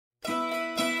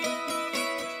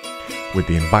With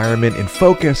the environment in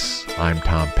focus, I'm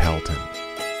Tom Pelton.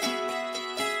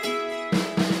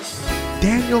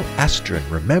 Daniel Estrin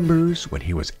remembers when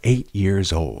he was 8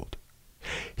 years old.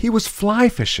 He was fly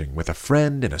fishing with a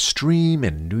friend in a stream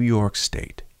in New York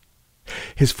State.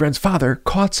 His friend's father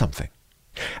caught something.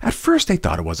 At first they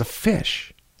thought it was a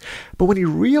fish, but when he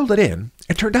reeled it in,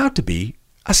 it turned out to be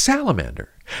a salamander,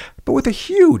 but with a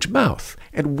huge mouth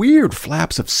and weird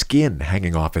flaps of skin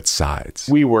hanging off its sides.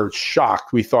 We were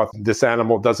shocked. We thought this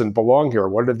animal doesn't belong here.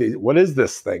 What is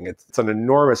this thing? It's an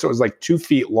enormous, it was like 2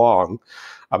 feet long.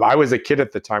 I was a kid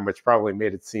at the time, which probably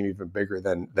made it seem even bigger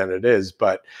than it is,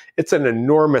 but it's an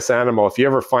enormous animal. If you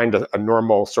ever find a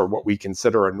normal, or what we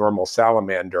consider a normal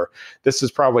salamander, this is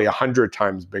probably 100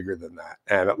 times bigger than that.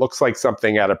 And it looks like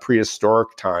something out of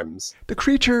prehistoric times. The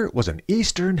creature was an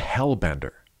eastern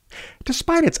hellbender.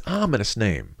 Despite its ominous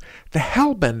name, the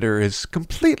hellbender is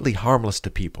completely harmless to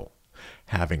people,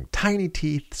 having tiny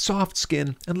teeth, soft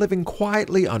skin, and living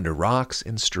quietly under rocks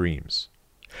and streams.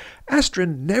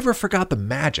 Estrin never forgot the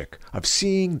magic of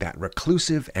seeing that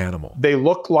reclusive animal. They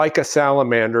look like a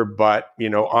salamander, but,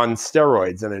 on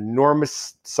steroids, an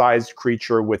enormous sized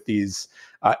creature with these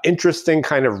interesting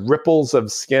kind of ripples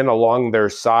of skin along their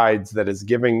sides that is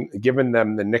given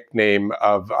them the nickname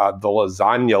of the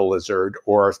lasagna lizard,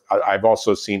 or I've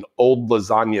also seen old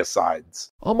lasagna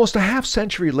sides. Almost a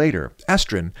half-century later,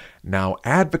 Estrin, now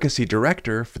advocacy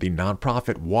director for the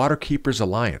nonprofit Waterkeepers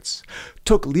Alliance,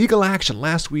 took legal action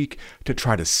last week to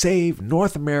try to save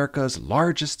North America's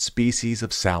largest species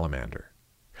of salamander.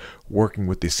 Working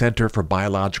with the Center for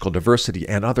Biological Diversity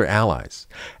and other allies,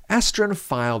 Estrin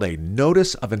filed a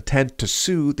notice of intent to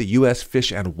sue the U.S.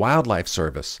 Fish and Wildlife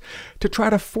Service to try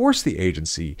to force the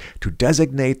agency to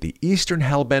designate the eastern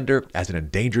hellbender as an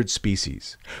endangered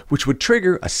species, which would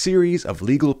trigger a series of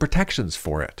legal protections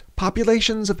for it.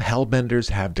 Populations of hellbenders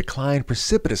have declined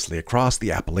precipitously across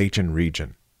the Appalachian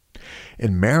region.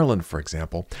 In Maryland, for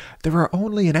example, there are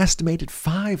only an estimated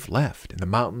 5 left in the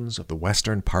mountains of the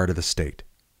western part of the state.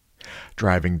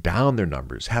 Driving down their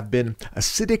numbers have been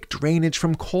acidic drainage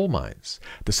from coal mines,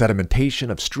 the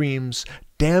sedimentation of streams,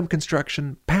 dam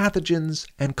construction, pathogens,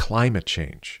 and climate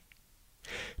change.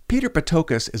 Peter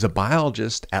Patokis is a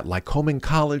biologist at Lycoming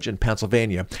College in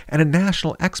Pennsylvania and a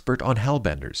national expert on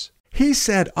hellbenders. He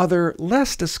said other,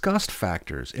 less discussed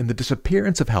factors in the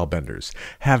disappearance of hellbenders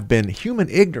have been human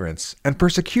ignorance and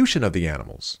persecution of the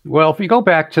animals. Well, if you go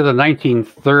back to the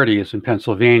 1930s in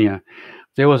Pennsylvania,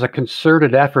 there was a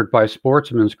concerted effort by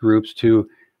sportsmen's groups to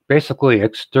basically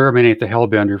exterminate the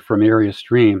hellbender from area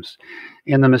streams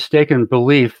in the mistaken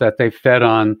belief that they fed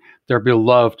on their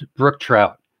beloved brook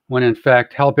trout, when in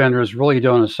fact hellbenders really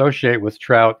don't associate with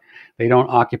trout. They don't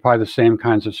occupy the same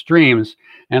kinds of streams,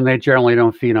 and they generally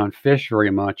don't feed on fish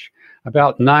very much.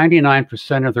 About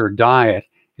 99% of their diet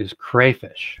is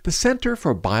crayfish. The Center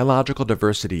for Biological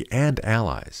Diversity and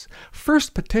Allies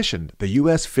first petitioned the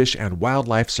U.S. Fish and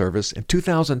Wildlife Service in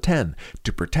 2010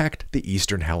 to protect the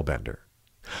eastern hellbender.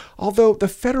 Although the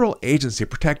federal agency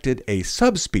protected a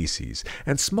subspecies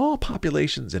and small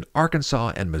populations in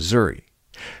Arkansas and Missouri,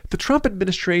 the Trump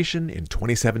administration in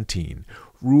 2017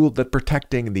 ruled that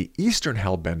protecting the eastern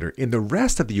hellbender in the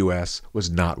rest of the U.S.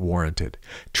 was not warranted,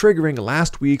 triggering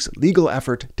last week's legal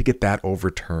effort to get that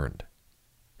overturned.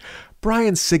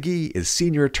 Brian Siggy is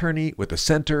senior attorney with the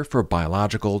Center for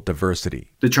Biological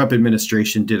Diversity. The Trump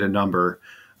administration did a number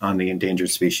on the Endangered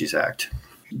Species Act.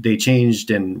 They changed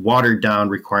and watered down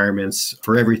requirements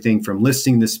for everything from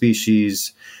listing the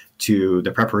species to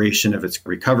the preparation of its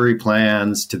recovery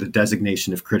plans to the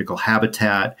designation of critical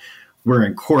habitat. We're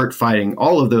in court fighting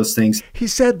all of those things. He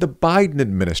said the Biden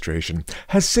administration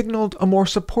has signaled a more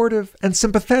supportive and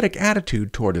sympathetic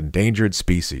attitude toward endangered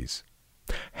species.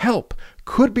 Help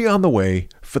could be on the way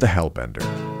for the hellbender.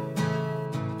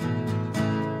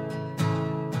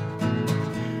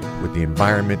 With the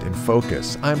environment in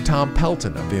focus, I'm Tom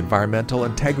Pelton of the Environmental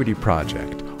Integrity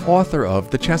Project, author of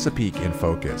The Chesapeake in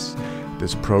Focus.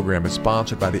 This program is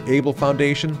sponsored by the Able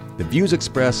Foundation. The views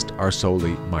expressed are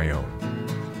solely my own.